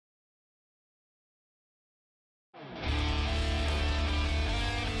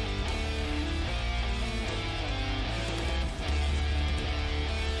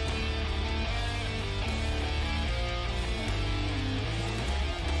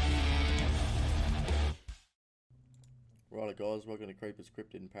Righto guys, welcome to Creepers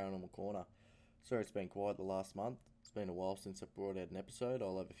Cryptid and Paranormal Corner. Sorry it's been quiet the last month. It's been a while since I've brought out an episode.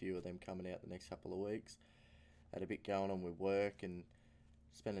 I'll have a few of them coming out the next couple of weeks. Had a bit going on with work and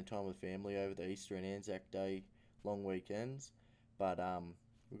spending time with family over the Easter and Anzac Day long weekends. But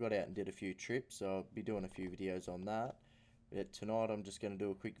we got out and did a few trips, so I'll be doing a few videos on that. But tonight I'm just going to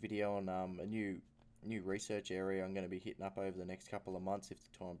do a quick video on a new research area I'm going to be hitting up over the next couple of months if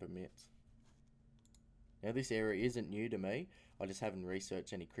the time permits. Now this area isn't new to me, I just haven't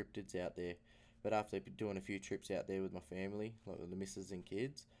researched any cryptids out there. But after doing a few trips out there with my family, like with the missus and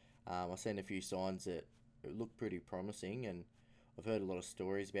kids, I've seen a few signs that look pretty promising, and I've heard a lot of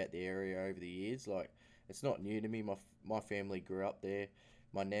stories about the area over the years. Like, it's not new to me, my family grew up there.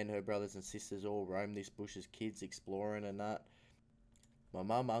 My nan, her brothers and sisters all roamed this bush as kids, exploring and that. My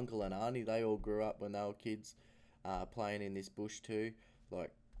mum, uncle and auntie, they all grew up when they were kids, playing in this bush too. Like,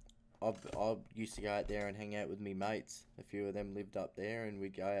 I used to go out there and hang out with me mates. A few of them lived up there, and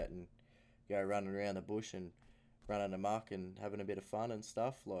we'd go out and go running around the bush and running amok and having a bit of fun and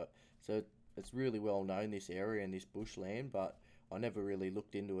stuff. Like, so it's really well known, this area and this bushland, but I never really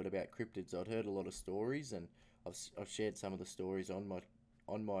looked into it about cryptids. I'd heard a lot of stories, and I've shared some of the stories on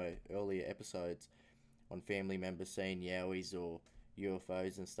my earlier episodes on family members seeing yowies or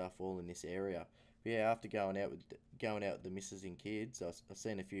UFOs and stuff all in this area. But yeah, after going out with the missus and kids, I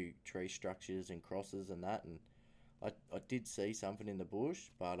seen a few tree structures and crosses and that, and I did see something in the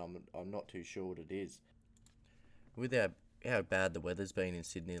bush, but I'm not too sure what it is. With how bad the weather's been in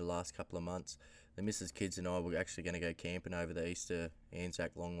Sydney the last couple of months, the missus, kids and I were actually going to go camping over the Easter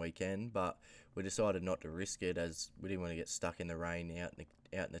Anzac long weekend, but we decided not to risk it as we didn't want to get stuck in the rain out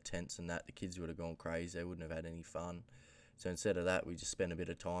in the tents and that. The kids would have gone crazy, they wouldn't have had any fun. So instead of that, we just spent a bit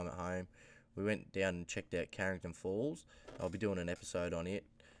of time at home. We went down and checked out Carrington Falls. I'll be doing an episode on it.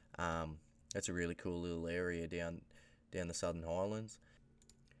 That's a really cool little area down the Southern Highlands.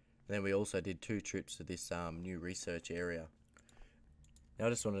 And then we also did 2 trips to this new research area. Now I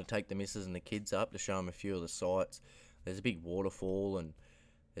just wanted to take the missus and the kids up to show them a few of the sites. There's a big waterfall, and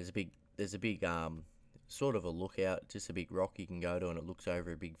there's a big sort of a lookout, just a big rock you can go to, and it looks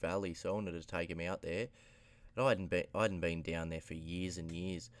over a big valley. So I wanted to take them out there. And I hadn't been down there for years and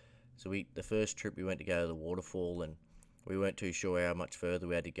years. So the first trip we went to go to the waterfall, and we weren't too sure how much further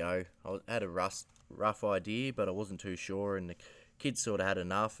we had to go. I had a rough idea, but I wasn't too sure, and the kids sort of had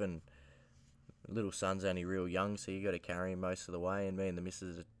enough, and the little son's only real young, so you got to carry him most of the way, and me and the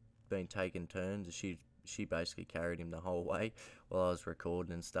missus had been taking turns, and she basically carried him the whole way while I was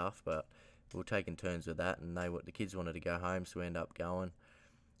recording and stuff, but we were taking turns with that, and the kids wanted to go home, so we ended up going.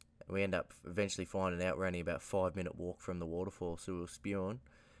 We ended up eventually finding out we're only about 5-minute walk from the waterfall, so we were spewing.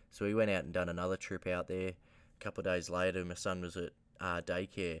 So we went out and done another trip out there. A couple of days later, my son was at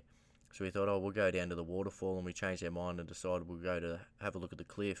daycare. So we thought, we'll go down to the waterfall, and we changed our mind and decided we'll go to have a look at the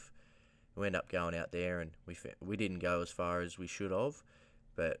cliff. We ended up going out there, and we didn't go as far as we should have,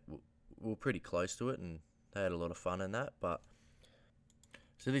 but we were pretty close to it, and they had a lot of fun in that. But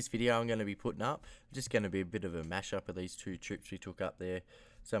so this video I'm going to be putting up, just going to be a bit of a mashup of these 2 trips we took up there,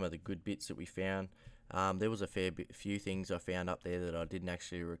 some of the good bits that we found. There was a few things I found up there that I didn't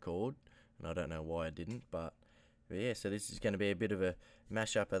actually record, and I don't know why I didn't, but yeah, so this is going to be a bit of a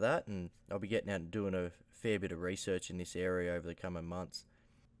mashup of that, and I'll be getting out and doing a fair bit of research in this area over the coming months.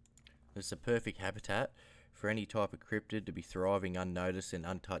 It's a perfect habitat for any type of cryptid to be thriving unnoticed in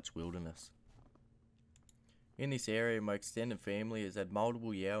untouched wilderness. In this area, my extended family has had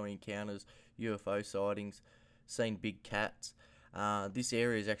multiple Yowie encounters, UFO sightings, seen big cats. This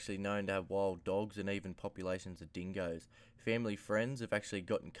area is actually known to have wild dogs and even populations of dingoes. Family friends have actually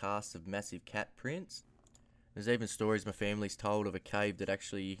gotten casts of massive cat prints. There's even stories my family's told of a cave that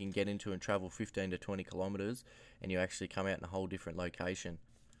actually you can get into and travel 15 to 20 kilometres, and you actually come out in a whole different location.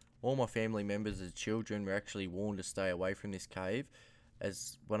 All my family members as children were actually warned to stay away from this cave,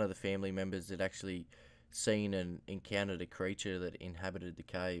 as one of the family members had actually seen and encountered a creature that inhabited the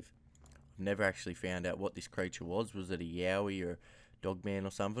cave. I've never actually found out what this creature was. Was it a yowie or a dogman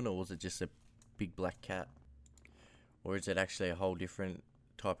or something, or was it just a big black cat? Or is it actually a whole different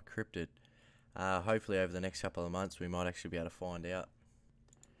type of cryptid? Hopefully over the next couple of months we might actually be able to find out.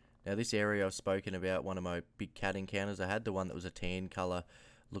 Now this area I've spoken about, one of my big cat encounters I had, the one that was a tan colour,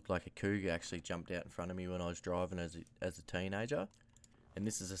 looked like a cougar, actually jumped out in front of me when I was driving as a teenager. And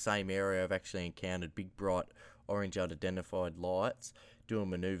this is the same area I've actually encountered big bright orange unidentified lights doing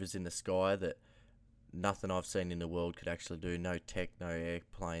manoeuvres in the sky that nothing I've seen in the world could actually do. No tech, no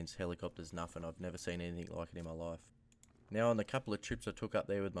airplanes, helicopters, nothing. I've never seen anything like it in my life. Now on the couple of trips I took up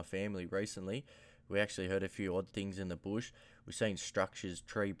there with my family recently, we actually heard a few odd things in the bush. We've seen structures,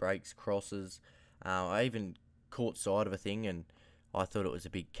 tree breaks, crosses. I even caught sight of a thing, and I thought it was a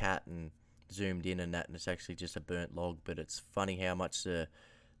big cat and zoomed in and that, and it's actually just a burnt log. But it's funny how much the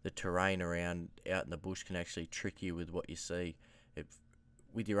terrain around out in the bush can actually trick you with what you see.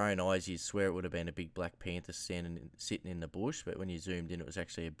 With your own eyes, you'd swear it would have been a big black panther sitting in the bush, but when you zoomed in, it was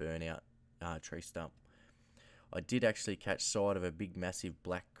actually a burnout tree stump. I did actually catch sight of a big, massive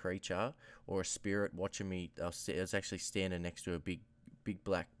black creature or a spirit watching me. I was actually standing next to a big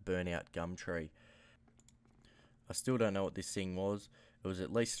black burnout gum tree. I still don't know what this thing was. It was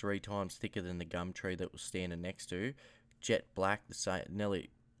at least 3 times thicker than the gum tree that was standing next to. Jet black, the same, nearly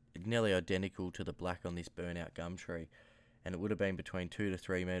identical to the black on this burnout gum tree. And it would have been between 2 to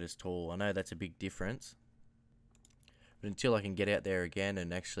 3 metres tall. I know that's a big difference, but until I can get out there again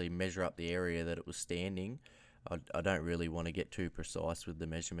and actually measure up the area that it was standing, I don't really want to get too precise with the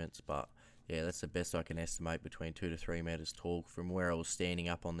measurements. But yeah, that's the best I can estimate, between 2 to 3 metres tall from where I was standing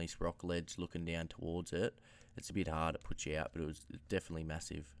up on this rock ledge looking down towards it. It's a bit hard to put you out, but it was definitely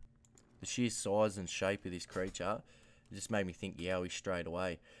massive. The sheer size and shape of this creature just made me think Yowie straight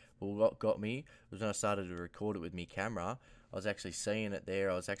away. Well, what got me was when I started to record it with my camera, I was actually seeing it there.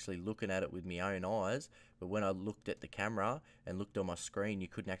 I was actually looking at it with my own eyes, but when I looked at the camera and looked on my screen, you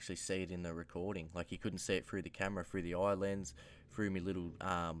couldn't actually see it in the recording. Like, you couldn't see it through the camera, through the eye lens, through my little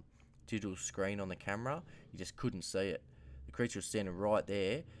digital screen on the camera. You just couldn't see it. The creature was standing right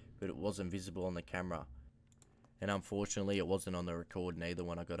there, but it wasn't visible on the camera. And unfortunately, it wasn't on the recording either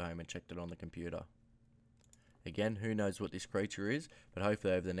when I got home and checked it on the computer. Again, who knows what this creature is, but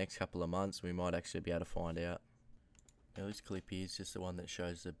hopefully over the next couple of months we might actually be able to find out. Now, this clip here is just the one that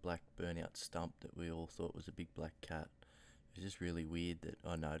shows the black burnout stump that we all thought was a big black cat. It was just really weird that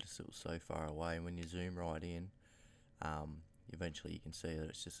I noticed it was so far away. When you zoom right in, eventually you can see that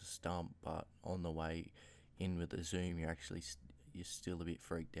it's just a stump, but on the way in with the zoom, you're still a bit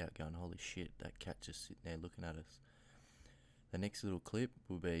freaked out, going, holy shit, that cat just sitting there looking at us. The next little clip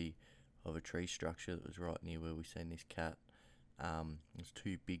will be of a tree structure that was right near where we seen this cat. There's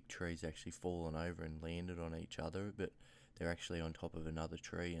 2 big trees actually fallen over and landed on each other, but they're actually on top of another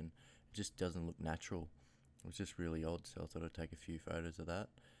tree, and it just doesn't look natural. It was just really odd, so I thought I'd take a few photos of that.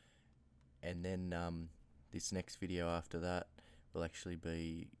 And then this next video after that will actually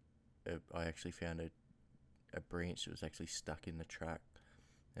be, I actually found a branch that was actually stuck in the track.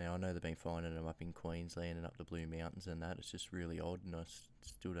 Now, I know they've been finding them up in Queensland and up the Blue Mountains and that. It's just really odd, and I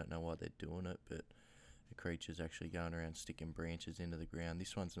still don't know why they're doing it, but the creature's actually going around sticking branches into the ground.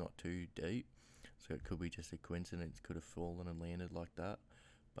 This one's not too deep, so it could be just a coincidence. It could have fallen and landed like that,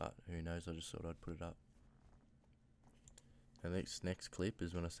 but who knows. I just thought I'd put it up. Now, this next clip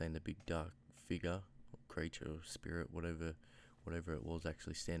is when I seen the big dark figure, or creature, or spirit, whatever it was,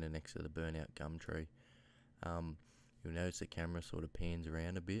 actually standing next to the burnout gum tree. You'll notice the camera sort of pans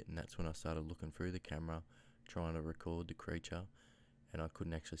around a bit, and that's when I started looking through the camera, trying to record the creature, and I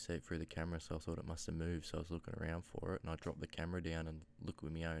couldn't actually see it through the camera, so I thought it must have moved, so I was looking around for it, and I dropped the camera down and looked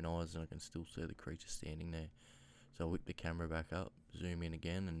with my own eyes, and I can still see the creature standing there. So I whipped the camera back up, zoom in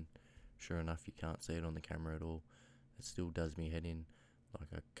again, and sure enough, you can't see it on the camera at all. It still does me head in. Like,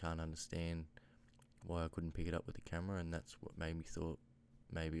 I can't understand why I couldn't pick it up with the camera, and that's what made me thought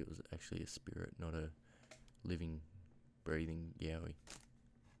maybe it was actually a spirit, not a living, breathing Yowie.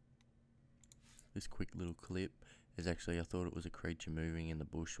 This quick little clip is actually, I thought it was a creature moving in the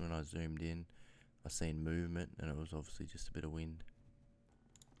bush. When I zoomed in, I seen movement, and it was obviously just a bit of wind.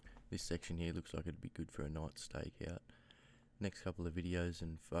 This section here looks like it'd be good for a night stakeout. Next couple of videos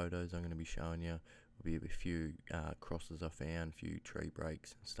and photos I'm going to be showing you will be a few crosses I found, a few tree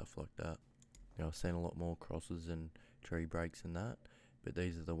breaks and stuff like that. Now, I've seen a lot more crosses and tree breaks and that, but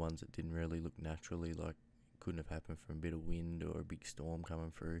these are the ones that didn't really look naturally, like couldn't have happened from a bit of wind or a big storm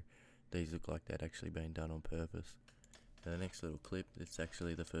coming through. These look like they'd actually been done on purpose. Now, the next little clip, it's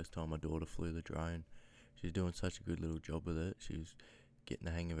actually the first time my daughter flew the drone. She's doing such a good little job with it. She's getting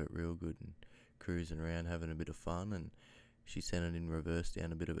the hang of it real good and cruising around having a bit of fun, and she sent it in reverse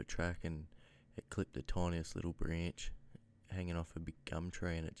down a bit of a track, and it clipped the tiniest little branch hanging off a big gum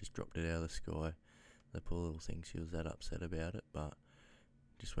tree, and it just dropped it out of the sky. The poor little thing, she was that upset about it, but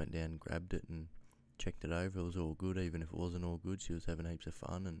just went down and grabbed it and checked it over. It was all good. Even if it wasn't all good, she was having heaps of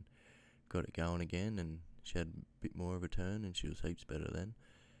fun and got it going again, and she had a bit more of a turn, and she was heaps better then.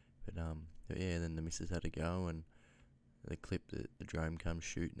 But yeah, then the missus had to go, and the clip that the drone comes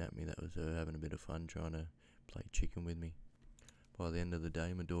shooting at me, that was her having a bit of fun trying to play chicken with me. By the end of the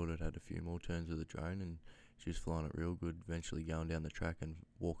day, my daughter had a few more turns with the drone, and she was flying it real good, eventually going down the track and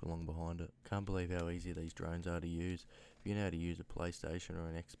walking along behind it. Can't believe how easy these drones are to use. If you know how to use a PlayStation or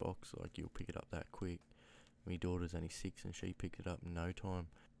an Xbox, like, you'll pick it up that quick. My daughter's only 6 and she picked it up in no time.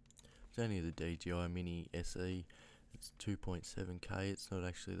 It's only the DJI Mini SE. It's 2.7K. It's not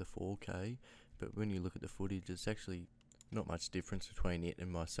actually the 4K, but when you look at the footage, it's actually not much difference between it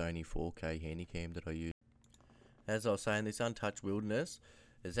and my Sony 4K Handycam that I use. As I was saying, this untouched wilderness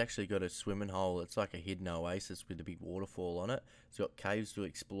has actually got a swimming hole. It's like a hidden oasis with a big waterfall on it. It's got caves to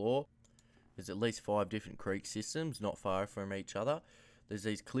explore. There's at least 5 different creek systems not far from each other. There's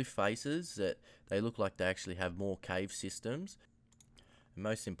these cliff faces that they look like they actually have more cave systems. And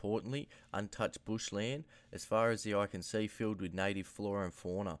most importantly, untouched bushland as far as the eye can see, filled with native flora and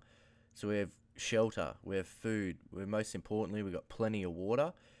fauna. So we have shelter, we have food, most importantly we've got plenty of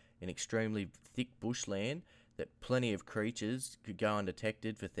water, and extremely thick bushland that plenty of creatures could go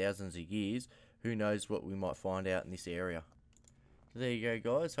undetected for thousands of years. Who knows what we might find out in this area. So there you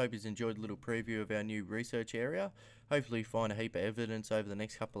go, guys. Hope you've enjoyed a little preview of our new research area. Hopefully you find a heap of evidence over the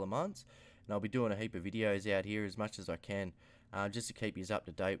next couple of months, and I'll be doing a heap of videos out here as much as I can, just to keep you up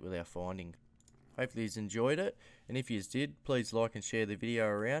to date with our findings. Hopefully you've enjoyed it, and if you did, please like and share the video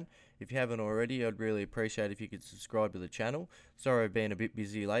around. If you haven't already, I'd really appreciate if you could subscribe to the channel. Sorry I've been a bit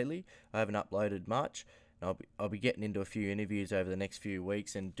busy lately. I haven't uploaded much. I'll be getting into a few interviews over the next few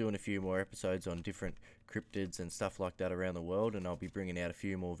weeks and doing a few more episodes on different cryptids and stuff like that around the world, and I'll be bringing out a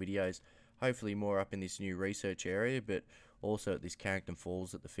few more videos, hopefully more up in this new research area, but also at this Carrington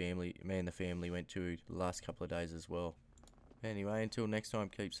Falls that me and the family went to the last couple of days as well. Anyway, until next time,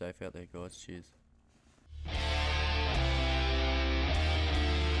 keep safe out there, guys. Cheers.